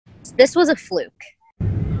This was a fluke.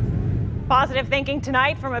 Positive thinking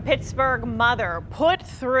tonight from a Pittsburgh mother put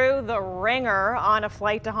through the ringer on a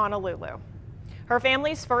flight to Honolulu. Her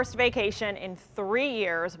family's first vacation in 3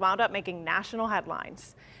 years wound up making national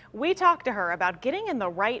headlines. We talked to her about getting in the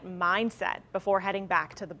right mindset before heading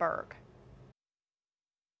back to the Berg.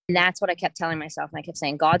 And that's what I kept telling myself. And I kept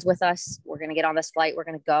saying, God's with us. We're going to get on this flight. We're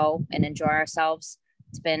going to go and enjoy ourselves.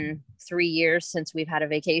 It's been 3 years since we've had a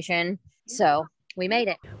vacation. So we made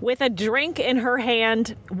it. With a drink in her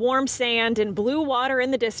hand, warm sand, and blue water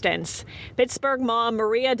in the distance, Pittsburgh mom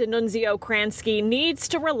Maria D'Annunzio Kransky needs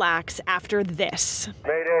to relax after this.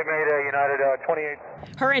 Mayday, United 28.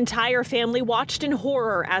 Her entire family watched in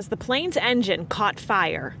horror as the plane's engine caught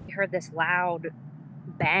fire. We heard this loud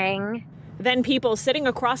bang. Then people sitting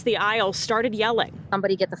across the aisle started yelling.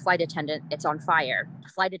 Somebody get the flight attendant. It's on fire. The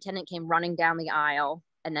flight attendant came running down the aisle,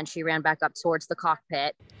 and then she ran back up towards the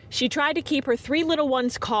cockpit. She tried to keep her 3 little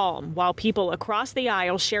ones calm while people across the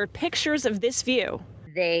aisle shared pictures of this view.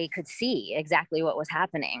 They could see exactly what was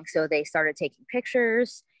happening. So they started taking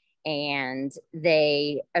pictures, and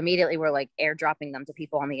they immediately were like airdropping them to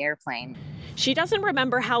people on the airplane. She doesn't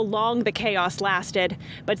remember how long the chaos lasted,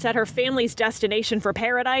 but said her family's destination for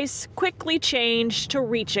paradise quickly changed to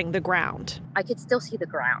reaching the ground. I could still see the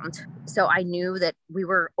ground. So I knew that we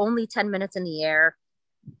were only 10 minutes in the air.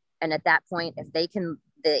 And at that point, if they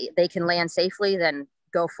can land safely, then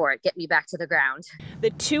go for it. Get me back to the ground.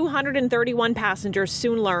 The 231 passengers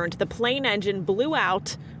soon learned the plane engine blew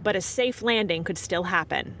out, but a safe landing could still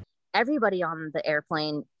happen. Everybody on the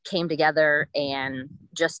airplane came together and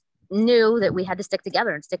just knew that we had to stick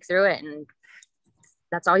together and stick through it. And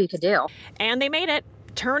that's all you could do. And they made it,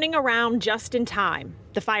 turning around just in time.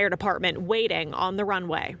 The fire department waiting on the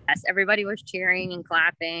runway. Yes, everybody was cheering and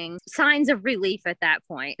clapping. Signs of relief at that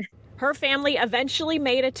point. Her family eventually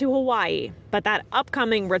made it to Hawaii, but that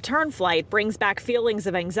upcoming return flight brings back feelings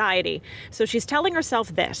of anxiety. So she's telling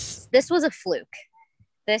herself this. This was a fluke.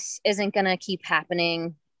 This isn't going to keep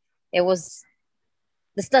happening. This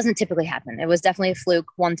doesn't typically happen. It was definitely a fluke,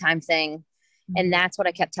 one-time thing. And that's what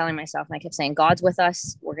I kept telling myself. And I kept saying, God's with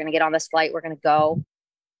us. We're going to get on this flight. We're going to go.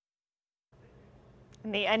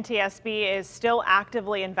 The NTSB is still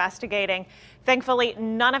actively investigating. Thankfully,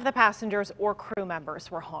 none of the passengers or crew members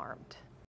were harmed.